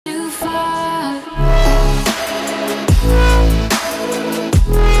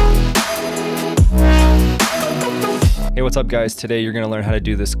What's up guys, today you're going to learn how to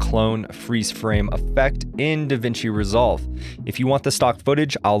do this clone freeze frame effect in Davinci Resolve. If you want the stock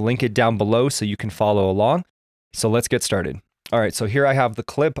footage, I'll link it down below so you can follow along. So let's get started. Alright, so here I have the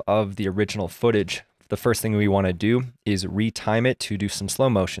clip of the original footage. The first thing we want to do is retime it to do some slow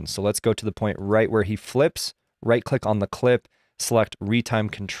motion. So let's go to the point right where he flips, right click on the clip, select retime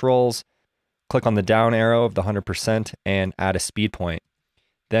controls, click on the down arrow of the 100% and add a speed point.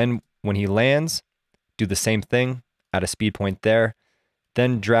 Then when he lands, do the same thing. Add a speed point there,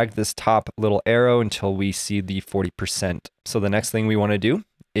 then drag this top little arrow until we see the 40%. So the next thing we want to do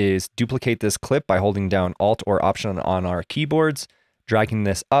is duplicate this clip by holding down Alt or Option on our keyboards, dragging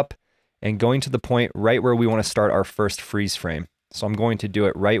this up, and going to the point right where we want to start our first freeze frame. So I'm going to do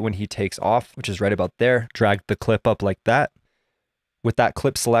it right when he takes off, which is right about there. Drag the clip up like that. With that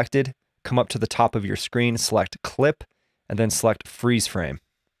clip selected, come up to the top of your screen, select Clip, and then select Freeze Frame.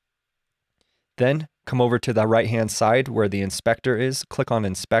 Then come over to the right-hand side where the inspector is, click on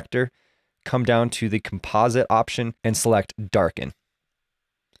Inspector, come down to the Composite option and select Darken.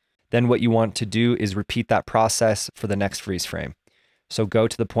 Then what you want to do is repeat that process for the next freeze frame. So go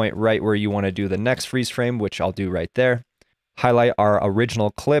to the point right where you want to do the next freeze frame, which I'll do right there. Highlight our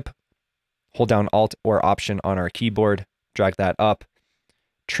original clip, hold down Alt or Option on our keyboard, drag that up,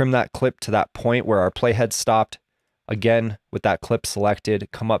 trim that clip to that point where our playhead stopped. Again, with that clip selected,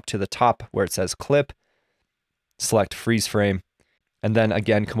 come up to the top where it says Clip, select Freeze Frame, and then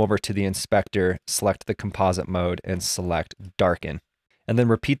again come over to the inspector, select the composite mode, and select Darken. And then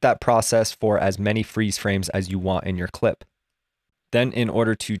repeat that process for as many freeze frames as you want in your clip. Then in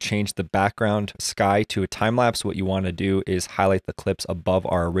order to change the background sky to a time lapse, what you want to do is highlight the clips above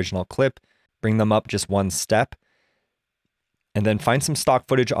our original clip, bring them up just one step, and then find some stock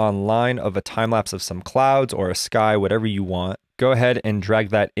footage online of a time lapse of some clouds or a sky, whatever you want. Go ahead and drag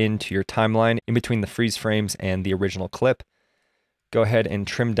that into your timeline in between the freeze frames and the original clip. Go ahead and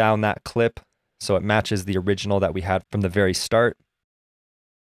trim down that clip so it matches the original that we had from the very start.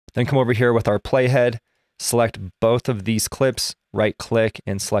 Then come over here with our playhead, select both of these clips, right click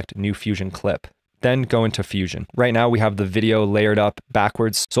and select New Fusion Clip. Then go into Fusion. Right now we have the video layered up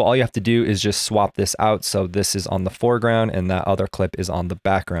backwards, so all you have to do is just swap this out so this is on the foreground and that other clip is on the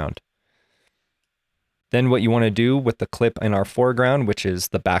background. Then what you want to do with the clip in our foreground, which is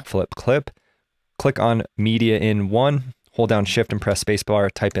the backflip clip, click on Media in 1, hold down Shift and press spacebar,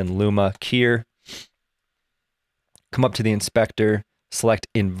 type in Luma Keyer, come up to the inspector, select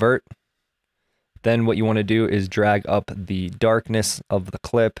Invert. Then what you want to do is drag up the darkness of the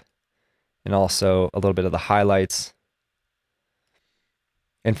clip and also a little bit of the highlights.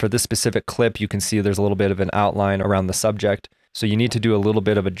 And for this specific clip, you can see there's a little bit of an outline around the subject. So you need to do a little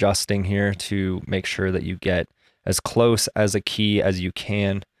bit of adjusting here to make sure that you get as close as a key as you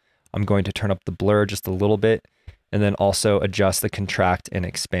can. I'm going to turn up the blur just a little bit and then also adjust the contract and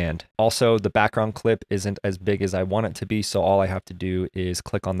expand. Also, the background clip isn't as big as I want it to be, so all I have to do is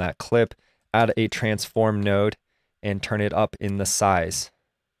click on that clip, add a transform node, and turn it up in the size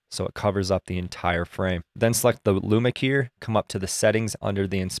so it covers up the entire frame. Then select the Luma Keyer, come up to the settings under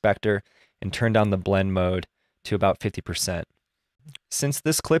the inspector, and turn down the blend mode to about 50%. Since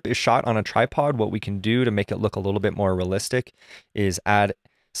this clip is shot on a tripod, what we can do to make it look a little bit more realistic is add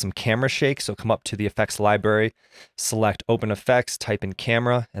some camera shake. So come up to the effects library, select Open Effects, type in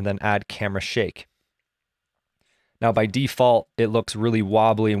Camera, and then add Camera Shake. Now by default, it looks really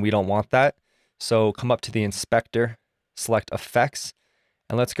wobbly and we don't want that. So come up to the inspector, select Effects,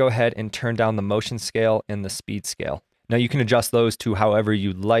 and let's go ahead and turn down the motion scale and the speed scale. Now you can adjust those to however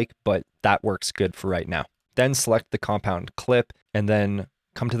you'd like, but that works good for right now. Then select the compound clip and then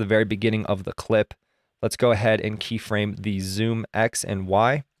come to the very beginning of the clip. Let's go ahead and keyframe the zoom X and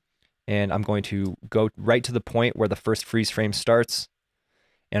Y. And I'm going to go right to the point where the first freeze frame starts.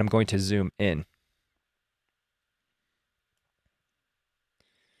 And I'm going to zoom in.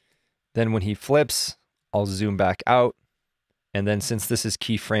 Then when he flips, I'll zoom back out. And then since this is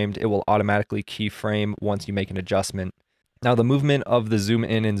keyframed, it will automatically keyframe once you make an adjustment. Now the movement of the zoom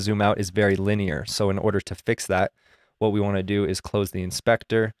in and zoom out is very linear. So in order to fix that, what we want to do is close the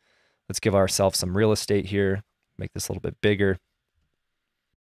inspector. Let's give ourselves some real estate here. Make this a little bit bigger.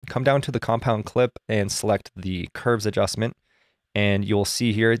 Come down to the compound clip and select the curves adjustment. And you'll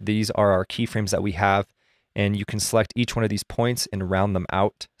see here, these are our keyframes that we have. And you can select each one of these points and round them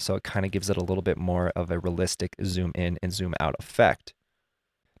out. So it kind of gives it a little bit more of a realistic zoom in and zoom out effect.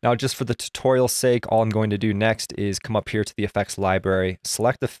 Now, just for the tutorial's sake, all I'm going to do next is come up here to the effects library,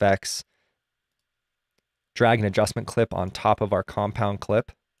 select effects, drag an adjustment clip on top of our compound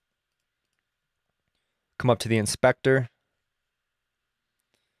clip, come up to the inspector,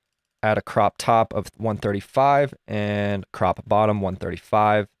 add a crop top of 135 and crop bottom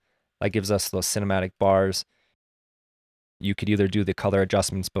 135. That gives us those cinematic bars. You could either do the color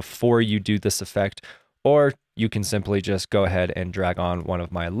adjustments before you do this effect, or you can simply just go ahead and drag on one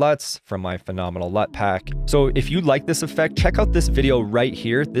of my LUTs from my Phenomenal LUT pack. So if you like this effect, check out this video right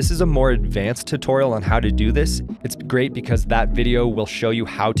here. This is a more advanced tutorial on how to do this. It's great because that video will show you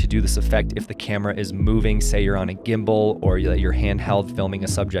how to do this effect if the camera is moving, say you're on a gimbal or you're handheld filming a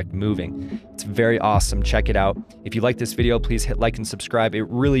subject moving. It's very awesome. Check it out. If you like this video, please hit like and subscribe. It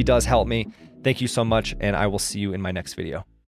really does help me. Thank you so much, and I will see you in my next video.